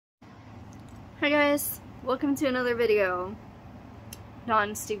Hi guys, welcome to another video.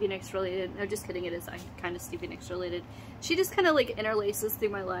 Non-Stevie Nicks related. No, just kidding, it is kind of Stevie Nicks related. She just kind of like interlaces through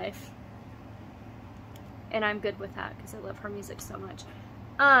my life. And I'm good with that because I love her music so much.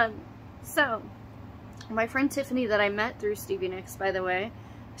 So, my friend Tiffany that I met through Stevie Nicks, by the way,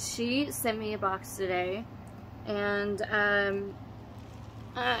 she sent me a box today. And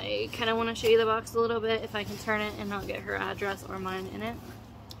I kind of want to show you the box a little bit if I can turn it and not get her address or mine in it.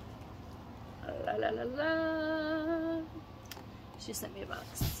 La, la, la, la. She sent me a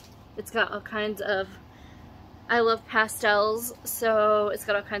box. It's got all kinds of, I love pastels, so it's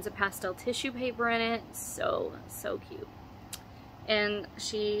got all kinds of pastel tissue paper in it. So cute. And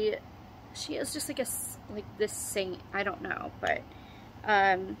she is just like this saint. I don't know, but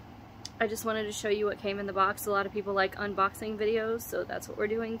I just wanted to show you what came in the box. A lot of people like unboxing videos, so that's what we're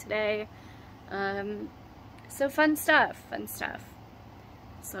doing today. So fun stuff.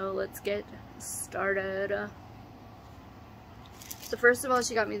 So let's get started. So first of all,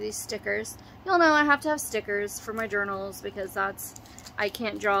 she got me these stickers. You'll know I have to have stickers for my journals because I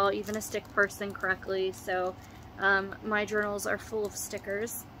can't draw even a stick person correctly, so my journals are full of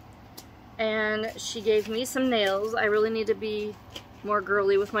stickers. And she gave me some nails. I really need to be more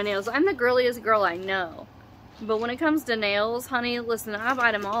girly with my nails. I'm the girliest girl I know, but when it comes to nails, honey, listen, I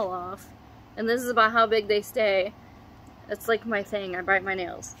bite them all off, and this is about how big they stay. It's like my thing. I bite my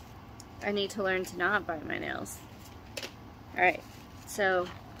nails. I need to learn to not bite my nails. Alright, so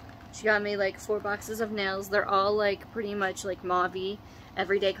she got me like 4 boxes of nails. They're all like pretty much like mauve-y,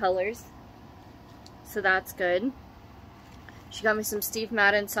 everyday colors, so that's good. She got me some Steve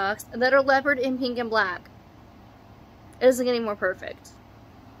Madden socks that are leopard in pink and black. It doesn't get any more perfect.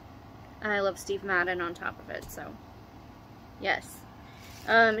 And I love Steve Madden on top of it, so yes.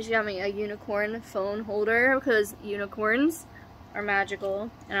 She got me a unicorn phone holder because unicorns are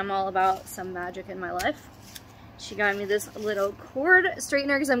magical and I'm all about some magic in my life. She got me this little cord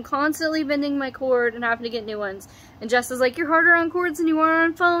straightener because I'm constantly bending my cord and having to get new ones. And Jess is like, you're harder on cords than you are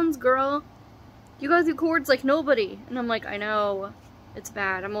on phones, girl. You go through cords like nobody. And I'm like, I know. It's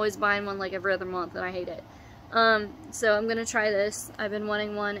bad. I'm always buying one like every other month and I hate it. So I'm gonna try this. I've been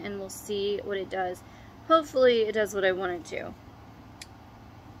wanting one and we'll see what it does. Hopefully it does what I want it to.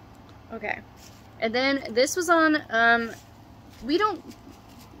 Okay. And then this was on,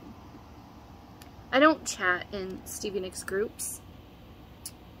 I don't chat in Stevie Nicks groups.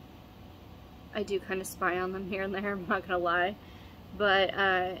 I do kind of spy on them here and there, I'm not gonna lie.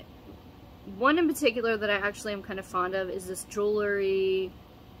 But, one in particular that I actually am kind of fond of is this jewelry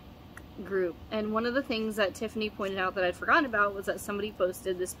group. And one of the things that Tiffany pointed out that I'd forgotten about was that somebody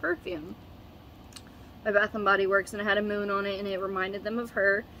posted this perfume by Bath & Body Works and it had a moon on it and it reminded them of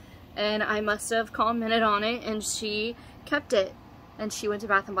her. And I must have commented on it and she kept it. And she went to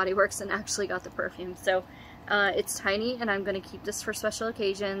Bath & Body Works and actually got the perfume. So it's tiny and I'm going to keep this for special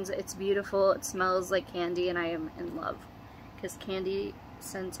occasions. It's beautiful. It smells like candy and I am in love. Because candy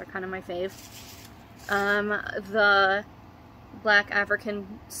scents are kind of my fave. The black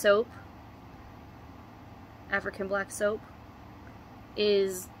African black soap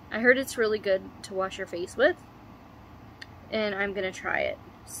is, I heard it's really good to wash your face with. And I'm going to try it.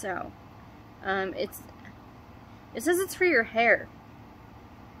 So, it says it's for your hair.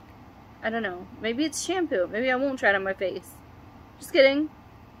 I don't know. Maybe it's shampoo. Maybe I won't try it on my face. Just kidding.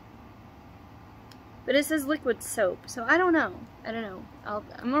 But it says liquid soap. So I don't know.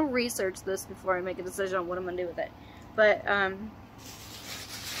 I'm going to research this before I make a decision on what I'm going to do with it. But,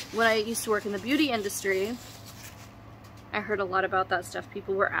 when I used to work in the beauty industry, I heard a lot about that stuff.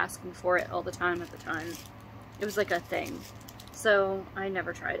 People were asking for it all the time at the time. It was like a thing. So I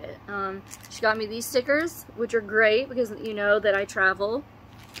never tried it. She got me these stickers, which are great because you know that I travel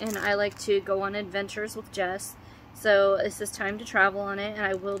and I like to go on adventures with Jess. So this is time to travel on it and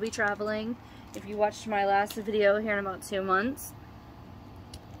I will be traveling. If you watched my last video here in about 2 months.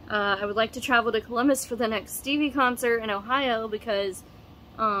 I would like to travel to Columbus for the next Stevie concert in Ohio because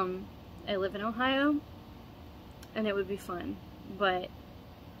I live in Ohio and it would be fun. But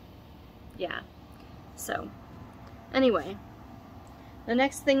yeah. So anyway. The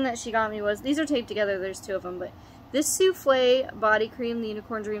next thing that she got me was, these are taped together, there's 2 of them, but this Souffle body cream, the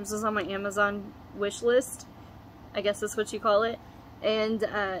Unicorn Dreams, is on my Amazon wish list. I guess that's what you call it. And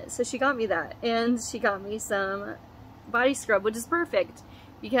so she got me that. And she got me some body scrub, which is perfect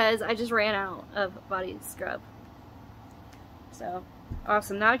because I just ran out of body scrub. So,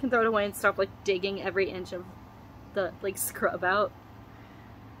 awesome. Now I can throw it away and stop like digging every inch of the like scrub out.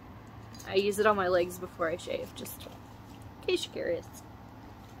 I use it on my legs before I shave, just in case you're curious.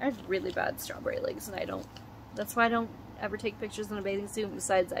 I have really bad strawberry legs and that's why I don't ever take pictures in a bathing suit.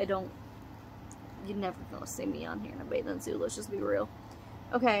 Besides, I don't you'd never gonna see me on here in a bathing suit, let's just be real.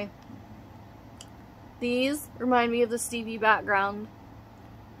 Okay. These remind me of the Stevie background.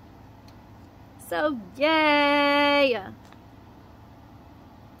 So, yay!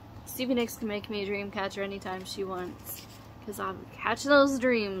 Stevie Nicks can make me a dream catcher anytime she wants. Because I'll catch those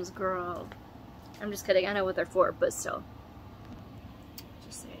dreams, girl. I'm just kidding, I know what they're for, but still.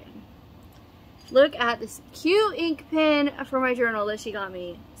 Just saying. Look at this cute ink pen for my journal that she got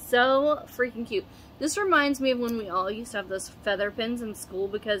me. So freaking cute. This reminds me of when we all used to have those feather pens in school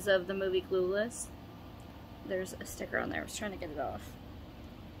because of the movie Clueless. There's a sticker on there. I was trying to get it off.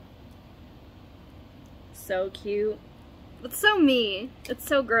 So cute. It's so me. It's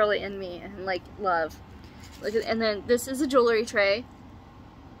so girly in me and like love. Look at, and then this is a jewelry tray.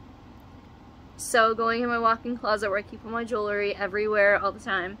 So going in my walk-in closet where I keep all my jewelry everywhere all the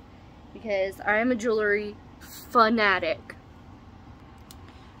time because I am a jewelry fanatic.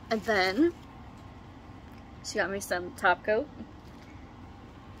 And then she got me some top coat.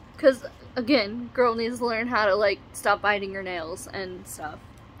 Because, again, girl needs to learn how to, like, stop biting her nails and stuff.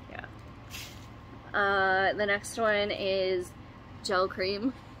 Yeah. The next one is gel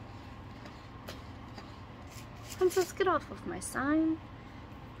cream. Princess, get off of my sign.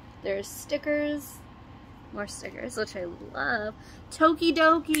 There's stickers. More stickers, which I love. Toki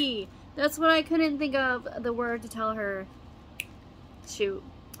Doki. That's what I couldn't think of the word to tell her. Shoot.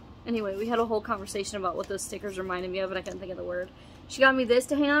 Anyway, we had a whole conversation about what those stickers reminded me of, and I couldn't think of the word. She got me this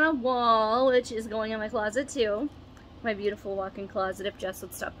to hang on a wall, which is going in my closet too. My beautiful walk-in closet, if Jess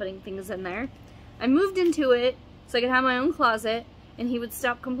would stop putting things in there. I moved into it so I could have my own closet, and he would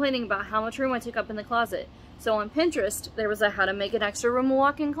stop complaining about how much room I took up in the closet. So on Pinterest, there was a how to make an extra room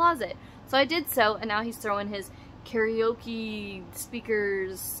walk-in closet. So I did so, and now he's throwing his karaoke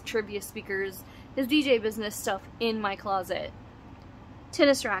speakers, trivia speakers, his DJ business stuff in my closet.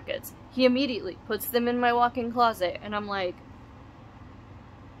 Tennis rackets. He immediately puts them in my walk-in closet, and I'm like,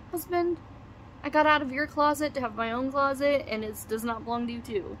 husband, I got out of your closet to have my own closet, and it does not belong to you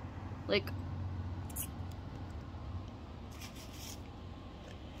too. Like,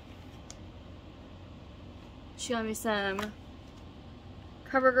 she got me some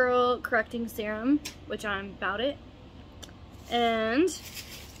CoverGirl correcting serum, which I'm about it, and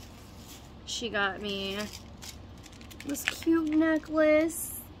she got me this cute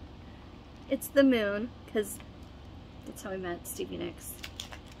necklace. It's the moon, because that's how I met Stevie Nicks.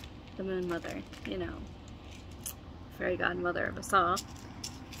 The moon mother, you know. Fairy godmother of us all.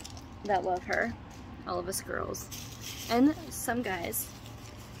 That love her. All of us girls. And some guys.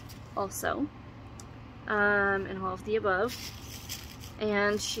 Also. And all of the above.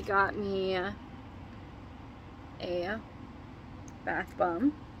 And she got me a bath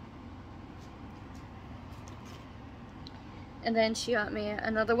bomb. And then she got me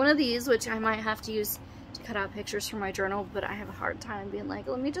another one of these, which I might have to use to cut out pictures for my journal, but I have a hard time being like,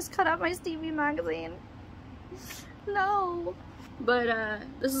 let me just cut out my Stevie magazine. No. But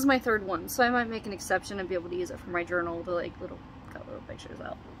this is my third one, so I might make an exception and be able to use it for my journal to like cut little pictures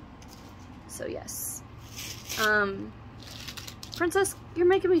out. So yes. Princess, you're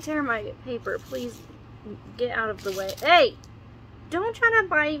making me tear my paper. Please get out of the way. Hey! Don't try to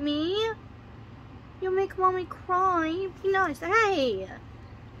bite me. You'll make mommy cry. Be nice. Hey!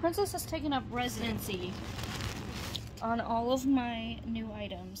 Princess has taken up residency on all of my new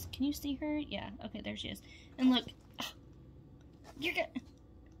items. Can you see her? Yeah. Okay, there she is. And look. You're good.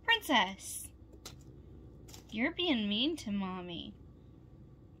 Princess! You're being mean to mommy.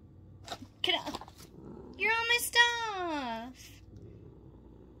 You're on my stuff!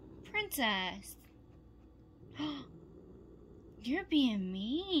 Princess! You're being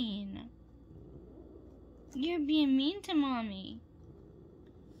mean. You're being mean to mommy.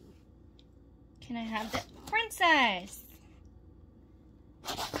 Can I have that? Princess!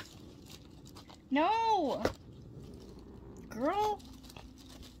 No! Girl!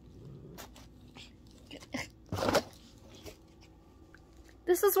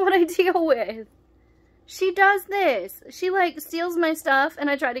 This is what I deal with. She does this. She like steals my stuff and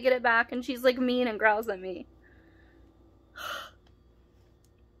I try to get it back and she's like mean and growls at me.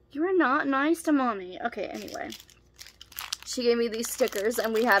 You are not nice to mommy. Okay, anyway. She gave me these stickers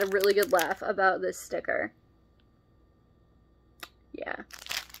and we had a really good laugh about this sticker. Yeah.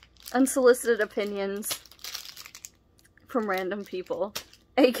 Unsolicited opinions from random people.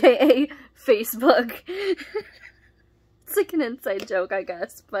 AKA Facebook. It's like an inside joke, I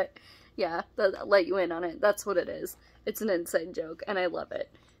guess. But yeah, I'll let you in on it. That's what it is. It's an inside joke and I love it.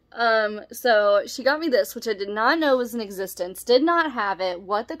 So she got me this, which I did not know was in existence. Did not have it.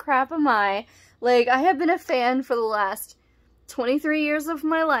 What the crap am I? Like, I have been a fan for the last 23 years of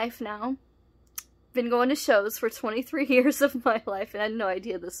my life now. been going to shows for 23 years of my life, and I had no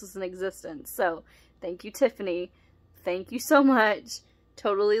idea this was in existence. So, thank you, Tiffany. Thank you so much.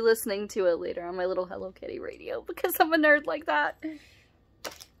 Totally listening to it later on my little Hello Kitty radio, because I'm a nerd like that.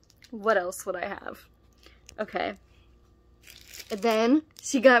 What else would I have? Okay. And then,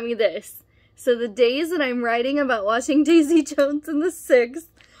 she got me this. So the days that I'm writing about watching Daisy Jones and the Six,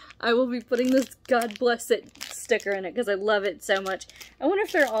 I will be putting this God Bless It sticker in it because I love it so much. I wonder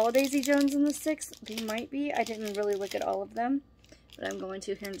if they're all Daisy Jones and the Six. They might be. I didn't really look at all of them, but I'm going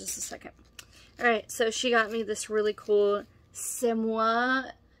to here in just a second. Alright, so she got me this really cool C'est Moi,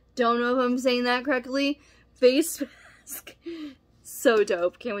 don't know if I'm saying that correctly, face mask. So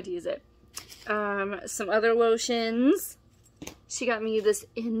dope. Can't wait to use it. Some other lotions. She got me this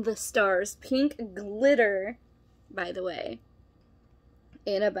In the Stars pink glitter, by the way.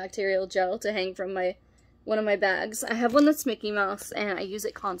 Antibacterial gel to hang from one of my bags. I have one that's Mickey Mouse and I use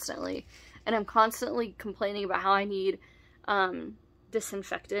it constantly. And I'm constantly complaining about how I need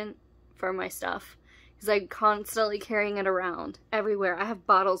disinfectant for my stuff. Because I'm constantly carrying it around everywhere. I have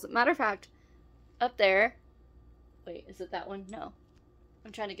bottles. Matter of fact, up there. Wait, is it that one? No.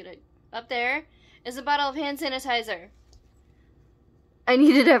 I'm trying to get it. Up there is a bottle of hand sanitizer. I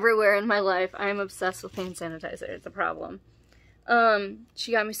need it everywhere in my life. I'm obsessed with hand sanitizer. It's a problem.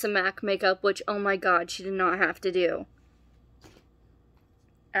 She got me some MAC makeup, which, oh my god, she did not have to do.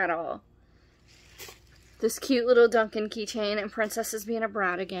 At all. This cute little Duncan keychain, and Princess is being a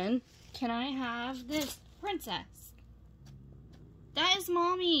brat again. Can I have this, Princess? That is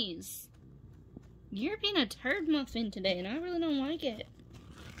Mommy's. You're being a turd muffin today, and I really don't like it.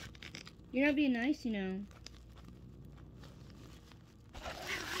 You're not being nice, you know.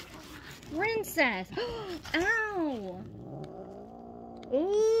 Princess! Ow!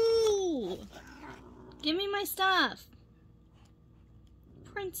 Ooh! Give me my stuff!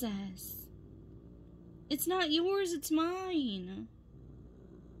 Princess! It's not yours, it's mine!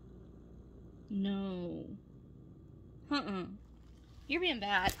 No. You're being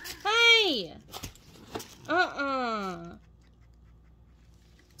bad. Hey!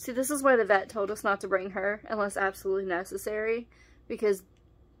 See, this is why the vet told us not to bring her unless absolutely necessary, because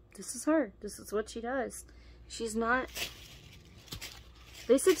this is her. This is what she does. She's not...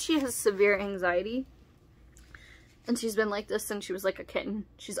 They said she has severe anxiety, and she's been like this since she was like a kitten.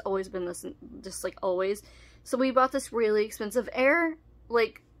 She's always been this, just like always. So we bought this really expensive air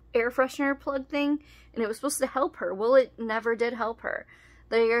freshener plug thing, and it was supposed to help her. Well, it never did help her.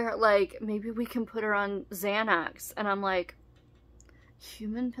 They're like, maybe we can put her on Xanax, and I'm like,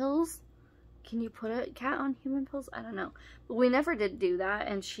 human pills? Can you put a cat on human pills? I don't know. But we never did do that,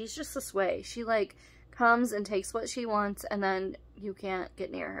 and she's just this way. She like comes and takes what she wants, and then you can't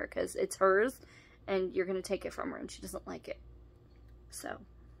get near her because it's hers, and you're gonna take it from her, and she doesn't like it. So,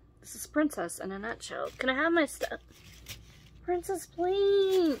 this is Princess in a nutshell. Can I have my stuff? Princess,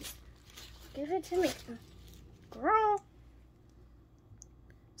 please! Give it to me. Girl!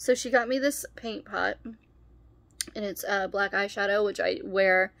 So she got me this paint pot, and it's black eyeshadow, which I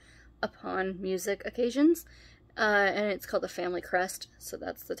wear upon music occasions, and it's called the Family Crest, so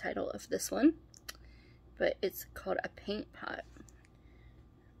that's the title of this one, but it's called a paint pot,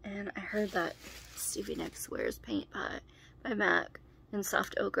 and I heard that Stevie Nicks wears Paint Pot by MAC and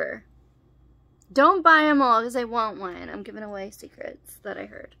Soft Ochre. Don't buy them all, because I want one. I'm giving away secrets that I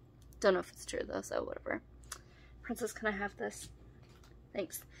heard. Don't know if it's true, though, so whatever. Princess, can I have this?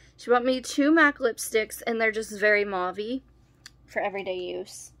 Thanks. She bought me 2 MAC lipsticks, and they're just very mauve-y for everyday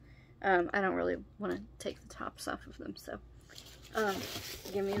use. I don't really want to take the tops off of them, so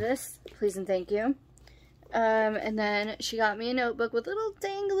give me this, please and thank you. And then she got me a notebook with a little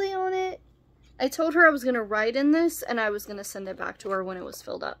dangly on it. I told her I was going to write in this, and I was going to send it back to her when it was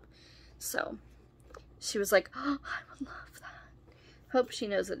filled up. So, she was like, oh, I would love that. Hope she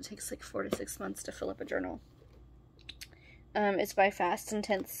knows that it takes like 4 to 6 months to fill up a journal. It's by Fast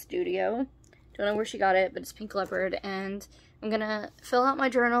Intense Studio. Don't know where she got it, but it's pink leopard, and I'm gonna fill out my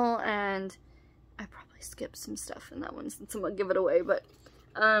journal, and I probably skipped some stuff in that one since I'm gonna give it away, but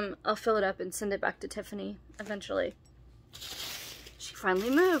I'll fill it up and send it back to Tiffany eventually. She finally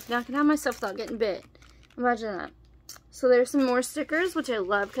moved. Now I can have my stuff without getting bit. Imagine that. So there's some more stickers, which I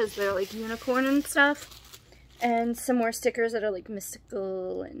love because they're like unicorn and stuff, and some more stickers that are like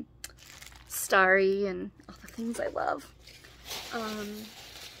mystical and starry and all the things I love.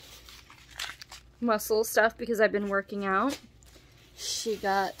 Muscle stuff because I've been working out. She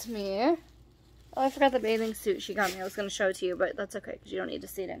got me, oh, I forgot the bathing suit she got me. I was going to show it to you, but that's okay because you don't need to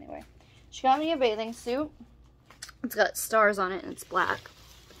see it anyway. She got me a bathing suit. It's got stars on it and it's black.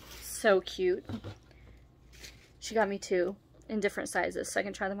 So cute. She got me 2. in different sizes, so I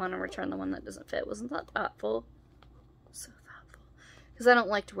can try them on and return the one that doesn't fit. Wasn't that thoughtful? So thoughtful. Because I don't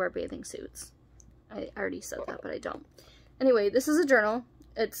like to wear bathing suits. I already said that, but I don't. Anyway, this is a journal.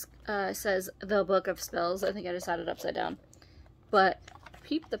 It's says The Book of Spells. I think I just had it upside down. But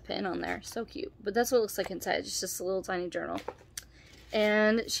peep the pin on there. So cute. But that's what it looks like inside. It's just a little tiny journal.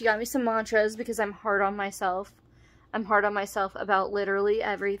 And she got me some mantras because I'm hard on myself. I'm hard on myself about literally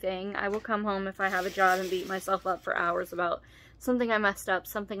everything. I will come home if I have a job and beat myself up for hours about something I messed up,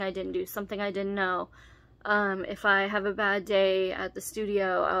 something I didn't do, something I didn't know. If I have a bad day at the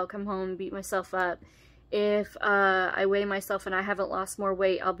studio, I'll come home and beat myself up. If I weigh myself and I haven't lost more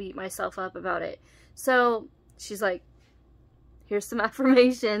weight, I'll beat myself up about it. So she's like, here's some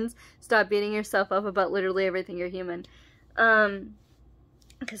affirmations. Stop beating yourself up about literally everything. You're human.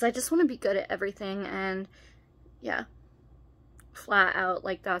 Because I just want to be good at everything, and yeah, flat out,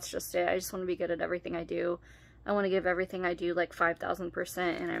 like, that's just it. I just want to be good at everything I do. I want to give everything I do, like,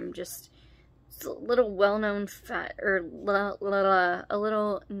 5,000%, and I'm just, it's a little well-known fact, or a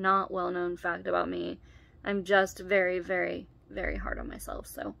little not well-known fact about me. I'm just very, very, very hard on myself,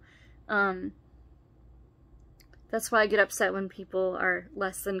 so, that's why I get upset when people are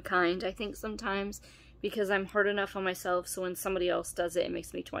less than kind, I think, sometimes, because I'm hard enough on myself, so when somebody else does it, it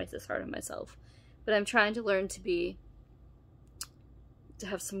makes me twice as hard on myself. But I'm trying to learn to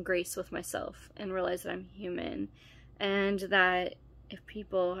have some grace with myself and realize that I'm human, and that if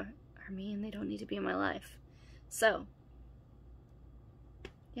people are mean, they don't need to be in my life. So,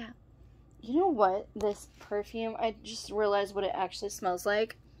 yeah. You know what? This perfume, I just realized what it actually smells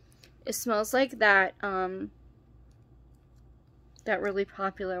like. It smells like that, that really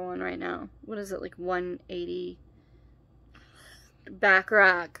popular one right now. What is it, like 180?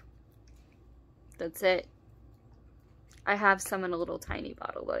 Sparkx. That's it. I have some in a little tiny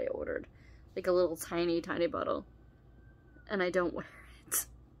bottle that I ordered. Like a little tiny, tiny bottle. And I don't wear it.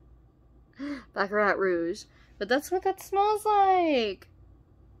 Sparkx Rouge. But that's what that smells like.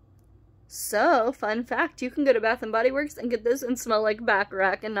 So, fun fact, you can go to Bath & Body Works and get this and smell like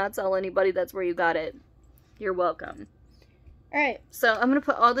Sparkx and not tell anybody that's where you got it. You're welcome. Alright, so I'm going to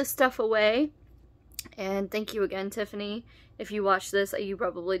put all this stuff away, and thank you again, Tiffany. If you watch this, you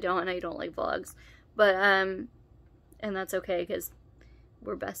probably don't, and I don't like vlogs, but, and that's okay, because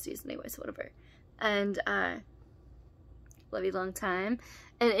we're besties anyway, so whatever. And, love you long time.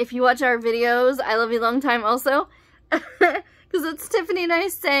 And if you watch our videos, I love you long time also, because it's Tiffany and I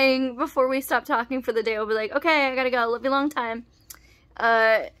saying, before we stop talking for the day, we'll be like, okay, I gotta go, love you long time.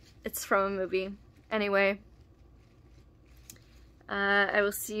 It's from a movie. Anyway. I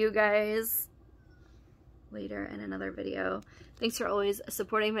will see you guys later in another video. Thanks for always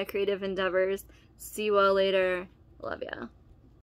supporting my creative endeavors. See you all later. Love ya.